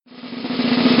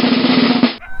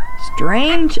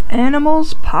Strange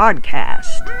Animals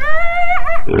Podcast.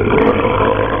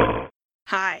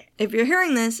 Hi, if you're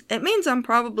hearing this, it means I'm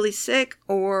probably sick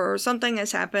or something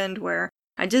has happened where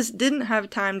I just didn't have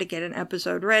time to get an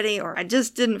episode ready or I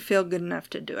just didn't feel good enough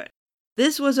to do it.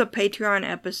 This was a Patreon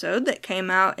episode that came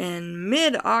out in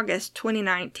mid-August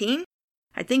 2019.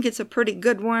 I think it's a pretty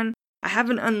good one. I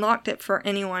haven't unlocked it for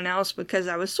anyone else because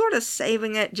I was sort of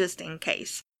saving it just in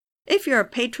case. If you're a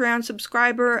Patreon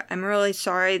subscriber, I'm really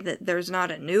sorry that there's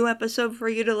not a new episode for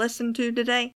you to listen to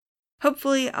today.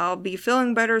 Hopefully I'll be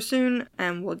feeling better soon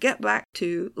and we'll get back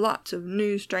to lots of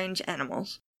new strange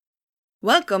animals.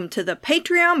 Welcome to the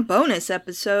Patreon bonus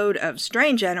episode of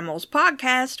Strange Animals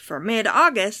Podcast for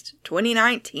mid-August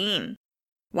 2019.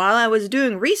 While I was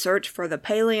doing research for the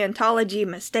Paleontology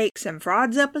Mistakes and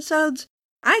Frauds episodes,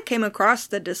 I came across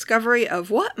the discovery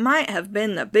of what might have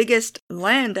been the biggest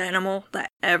land animal that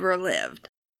ever lived.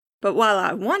 But while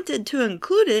I wanted to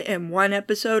include it in one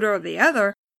episode or the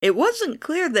other, it wasn't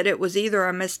clear that it was either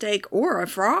a mistake or a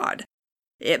fraud.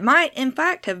 It might, in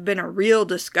fact, have been a real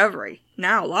discovery,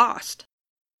 now lost.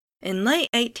 In late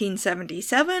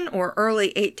 1877 or early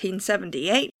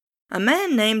 1878, a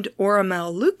man named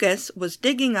Oromel Lucas was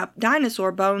digging up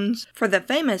dinosaur bones for the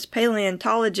famous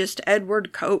paleontologist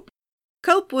Edward Cope.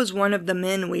 Cope was one of the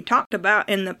men we talked about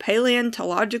in the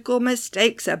Paleontological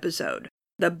Mistakes episode,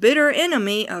 the bitter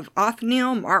enemy of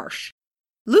Othniel Marsh.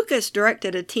 Lucas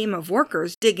directed a team of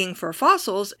workers digging for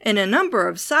fossils in a number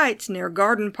of sites near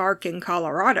Garden Park in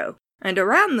Colorado, and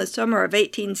around the summer of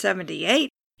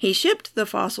 1878, he shipped the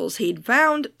fossils he'd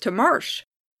found to Marsh.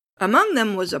 Among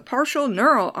them was a partial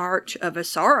neural arch of a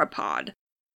sauropod.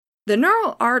 The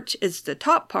neural arch is the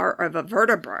top part of a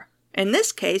vertebra, in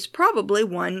this case probably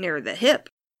one near the hip.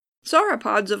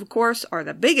 Sauropods, of course, are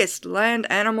the biggest land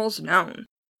animals known.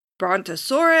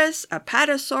 Brontosaurus,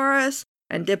 Apatosaurus,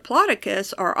 and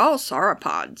Diplodocus are all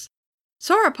sauropods.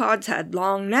 Sauropods had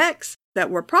long necks that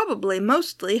were probably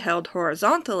mostly held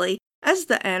horizontally as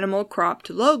the animal cropped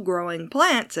low-growing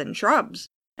plants and shrubs,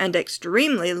 and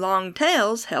extremely long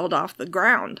tails held off the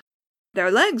ground.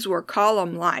 Their legs were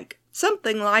column-like,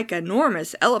 something like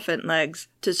enormous elephant legs,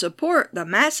 to support the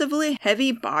massively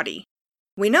heavy body.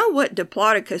 We know what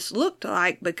Diplodocus looked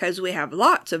like because we have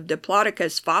lots of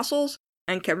Diplodocus fossils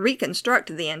and can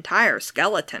reconstruct the entire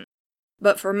skeleton.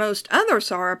 But for most other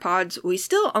sauropods, we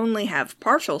still only have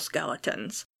partial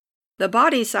skeletons. The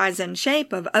body size and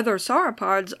shape of other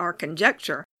sauropods are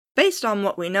conjecture, based on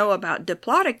what we know about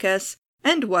Diplodocus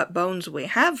and what bones we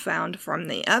have found from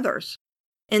the others.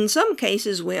 In some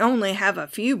cases we only have a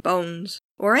few bones,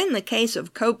 or in the case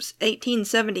of Cope's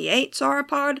 1878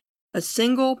 sauropod, a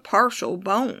single partial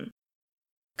bone.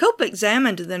 Cope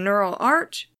examined the neural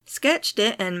arch, sketched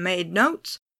it and made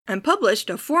notes, and published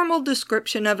a formal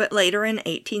description of it later in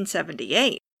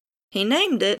 1878. He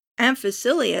named it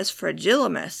Amphicoelius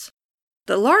fragilis.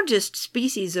 The largest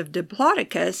species of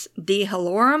Diplodocus, D.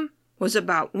 hallorum, was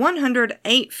about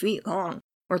 108 feet long,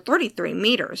 or 33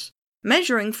 meters,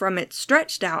 measuring from its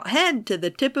stretched-out head to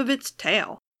the tip of its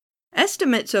tail.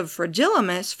 Estimates of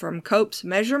Fragilis from Cope's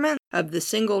measurement of the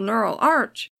single neural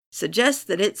arch suggest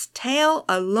that its tail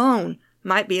alone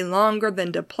might be longer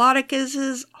than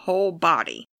Diplodocus's whole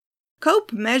body.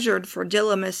 Cope measured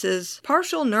Fragilis's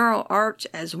partial neural arch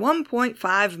as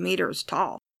 1.5 meters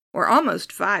tall, or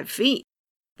almost 5 feet.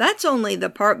 That's only the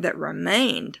part that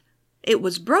remained. It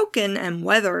was broken and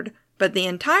weathered, but the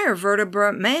entire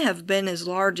vertebra may have been as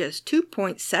large as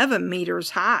 2.7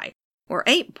 meters high, or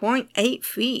 8.8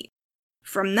 feet.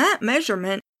 From that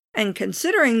measurement, and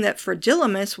considering that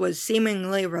Fragilis was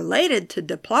seemingly related to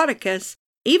Diplodocus,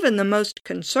 even the most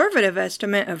conservative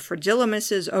estimate of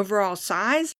Fragilis's overall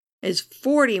size is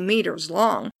 40 meters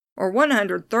long, or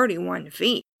 131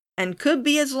 feet, and could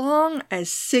be as long as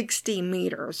 60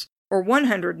 meters, or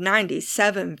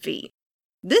 197 feet.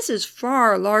 This is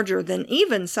far larger than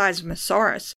even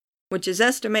Seismosaurus, which is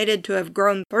estimated to have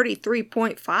grown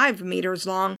 33.5 meters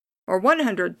long, or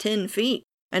 110 feet,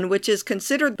 and which is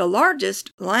considered the largest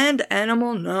land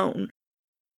animal known.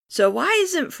 So why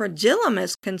isn't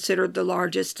Fragilis considered the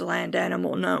largest land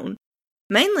animal known?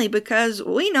 Mainly because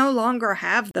we no longer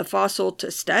have the fossil to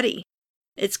study.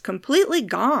 It's completely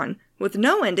gone, with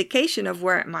no indication of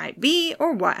where it might be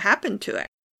or what happened to it.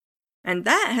 And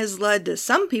that has led to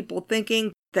some people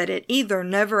thinking that it either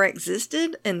never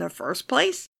existed in the first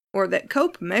place, or that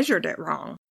Cope measured it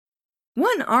wrong.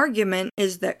 One argument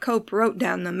is that Cope wrote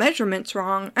down the measurements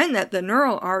wrong and that the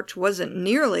neural arch wasn't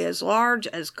nearly as large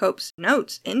as Cope's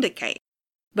notes indicate.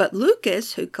 But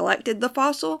Lucas, who collected the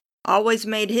fossil, always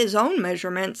made his own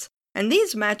measurements, and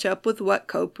these match up with what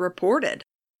Cope reported.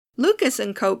 Lucas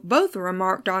and Cope both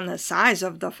remarked on the size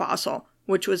of the fossil,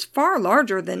 which was far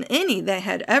larger than any they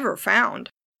had ever found.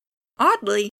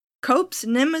 Oddly, Cope's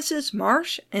nemesis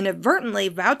Marsh inadvertently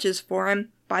vouches for him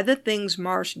by the things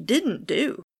Marsh didn't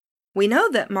do. We know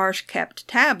that Marsh kept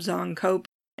tabs on Cope,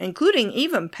 including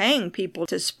even paying people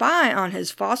to spy on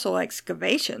his fossil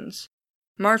excavations.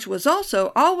 Marsh was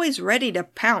also always ready to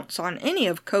pounce on any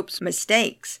of Cope's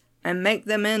mistakes and make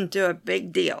them into a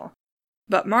big deal.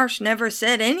 But Marsh never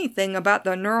said anything about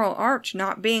the neural arch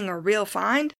not being a real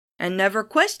find and never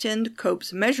questioned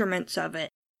Cope's measurements of it.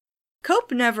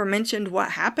 Cope never mentioned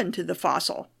what happened to the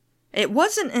fossil. It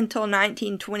wasn't until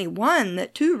 1921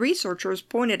 that two researchers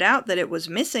pointed out that it was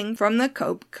missing from the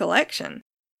Cope collection.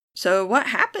 So what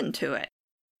happened to it?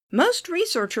 Most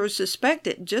researchers suspect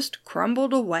it just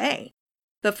crumbled away.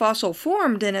 The fossil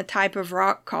formed in a type of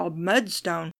rock called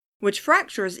mudstone, which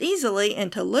fractures easily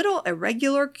into little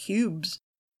irregular cubes.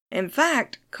 In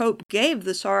fact, Cope gave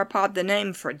the sauropod the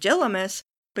name Fragilimus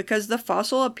because the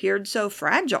fossil appeared so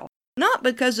fragile, not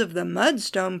because of the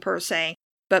mudstone per se,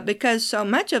 but because so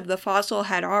much of the fossil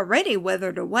had already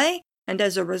weathered away, and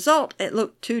as a result it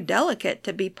looked too delicate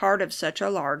to be part of such a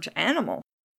large animal.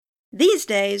 These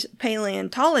days,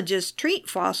 paleontologists treat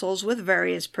fossils with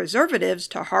various preservatives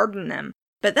to harden them,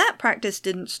 but that practice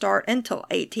didn't start until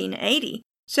 1880,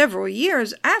 several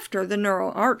years after the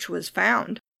neural arch was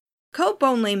found. Cope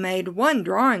only made one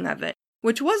drawing of it,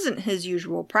 which wasn't his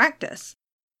usual practice.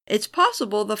 It's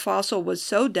possible the fossil was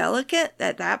so delicate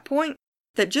at that point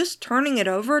that just turning it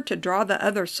over to draw the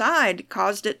other side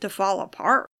caused it to fall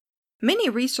apart. Many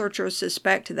researchers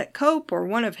suspect that Cope or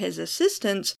one of his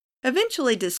assistants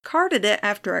eventually discarded it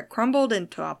after it crumbled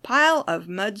into a pile of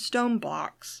mudstone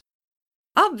blocks.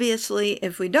 Obviously,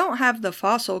 if we don't have the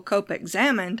fossil Cope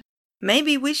examined,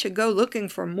 maybe we should go looking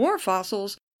for more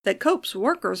fossils that Cope's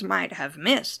workers might have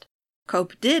missed.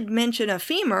 Cope did mention a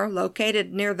femur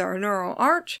located near the neural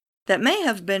arch that may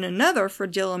have been another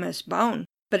Fragilimus bone,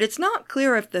 but it's not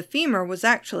clear if the femur was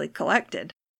actually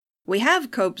collected. We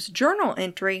have Cope's journal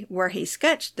entry where he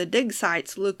sketched the dig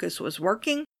sites Lucas was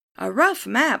working, a rough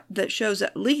map that shows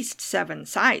at least 7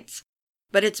 sites.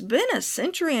 But it's been a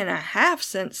century and a half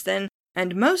since then,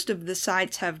 and most of the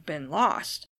sites have been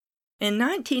lost. In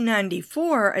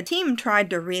 1994, a team tried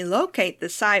to relocate the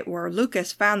site where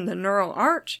Lucas found the neural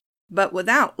arch, but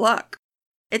without luck.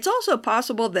 It's also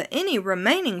possible that any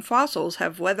remaining fossils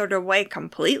have weathered away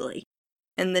completely.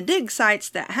 In the dig sites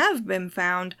that have been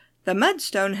found, the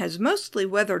mudstone has mostly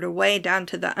weathered away down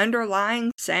to the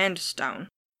underlying sandstone.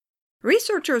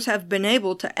 Researchers have been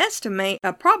able to estimate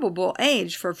a probable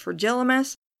age for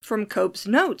Fragilimus from Cope's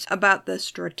notes about the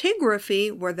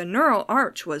stratigraphy where the neural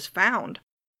arch was found.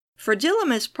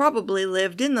 Fragilimus probably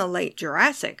lived in the late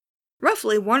Jurassic,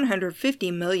 roughly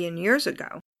 150 million years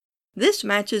ago. This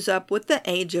matches up with the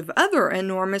age of other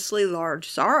enormously large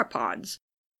sauropods.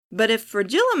 But if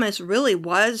Fragilimus really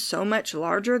was so much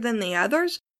larger than the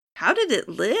others, how did it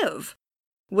live?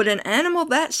 Would an animal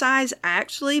that size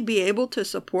actually be able to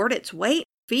support its weight,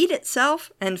 feed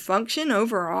itself, and function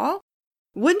overall?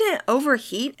 Wouldn't it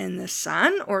overheat in the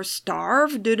sun or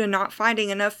starve due to not finding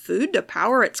enough food to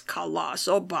power its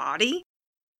colossal body?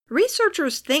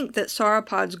 Researchers think that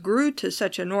sauropods grew to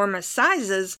such enormous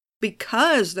sizes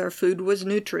because their food was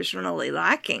nutritionally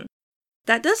lacking.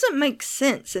 That doesn't make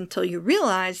sense until you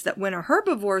realize that when a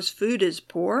herbivore's food is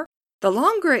poor, the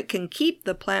longer it can keep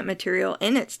the plant material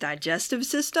in its digestive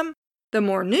system, the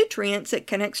more nutrients it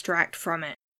can extract from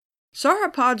it.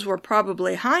 Sauropods were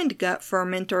probably hindgut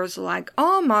fermenters like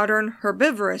all modern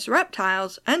herbivorous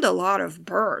reptiles and a lot of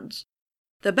birds.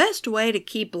 The best way to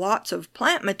keep lots of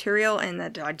plant material in the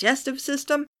digestive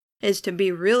system is to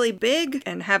be really big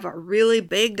and have a really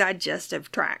big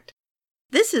digestive tract.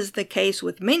 This is the case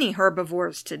with many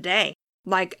herbivores today,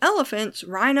 like elephants,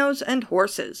 rhinos, and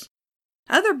horses.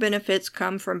 Other benefits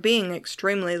come from being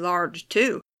extremely large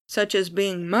too, such as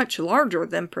being much larger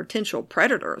than potential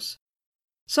predators.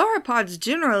 Sauropods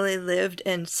generally lived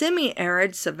in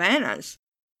semi-arid savannas.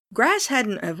 Grass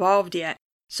hadn't evolved yet,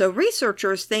 so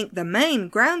researchers think the main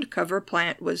ground cover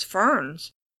plant was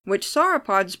ferns, which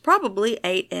sauropods probably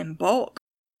ate in bulk.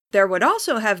 There would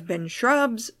also have been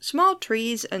shrubs, small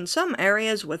trees, and some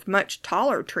areas with much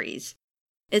taller trees.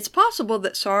 It's possible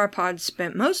that sauropods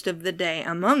spent most of the day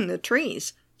among the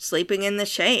trees, sleeping in the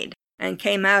shade, and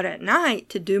came out at night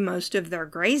to do most of their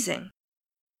grazing.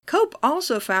 Cope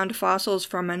also found fossils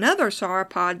from another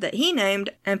sauropod that he named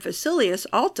Amphicoelius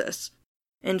altus.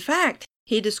 In fact,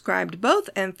 he described both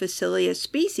Amphicoelius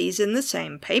species in the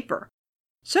same paper.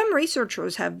 Some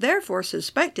researchers have therefore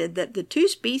suspected that the two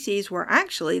species were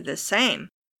actually the same.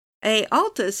 A.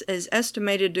 altus is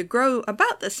estimated to grow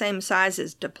about the same size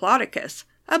as Diplodocus,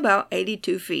 about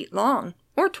 82 feet long,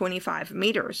 or 25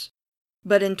 meters.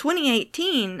 But in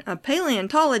 2018, a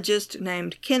paleontologist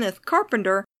named Kenneth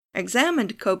Carpenter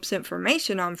examined Cope's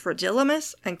information on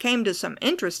Fragilomus and came to some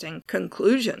interesting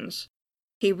conclusions.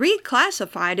 He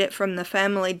reclassified it from the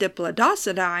family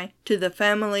Diplodocidae to the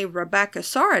family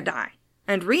Rebbachisauridae,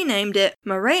 and renamed it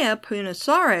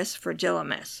Maraeopunosaurus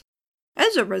fragilimus.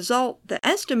 As a result, the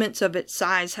estimates of its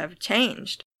size have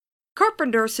changed.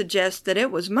 Carpenter suggests that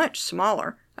it was much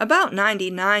smaller, about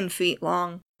 99 feet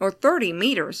long, or 30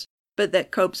 meters, but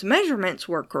that Cope's measurements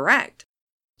were correct.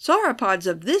 Sauropods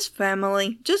of this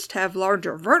family just have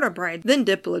larger vertebrae than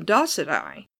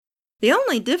Diplodocidae. The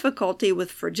only difficulty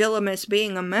with Fragilomus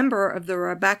being a member of the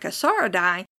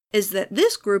Rebbachisauridae is that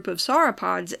this group of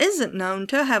sauropods isn't known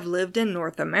to have lived in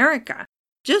North America,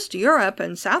 just Europe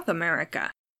and South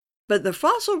America. But the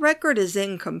fossil record is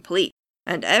incomplete,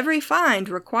 and every find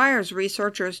requires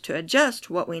researchers to adjust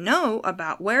what we know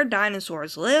about where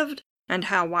dinosaurs lived and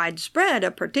how widespread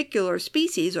a particular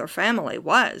species or family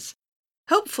was.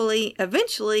 Hopefully,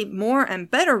 eventually, more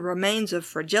and better remains of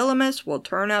Fragilomus will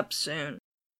turn up soon.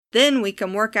 Then we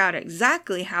can work out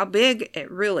exactly how big it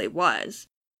really was.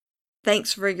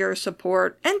 Thanks for your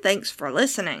support, and thanks for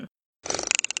listening.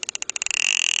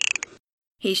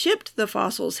 He shipped the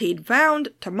fossils he'd found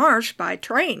to Marsh by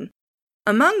train.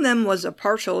 Among them was a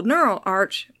partial neural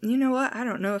arch. You know what? I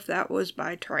don't know if that was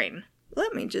by train.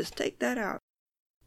 Let me just take that out.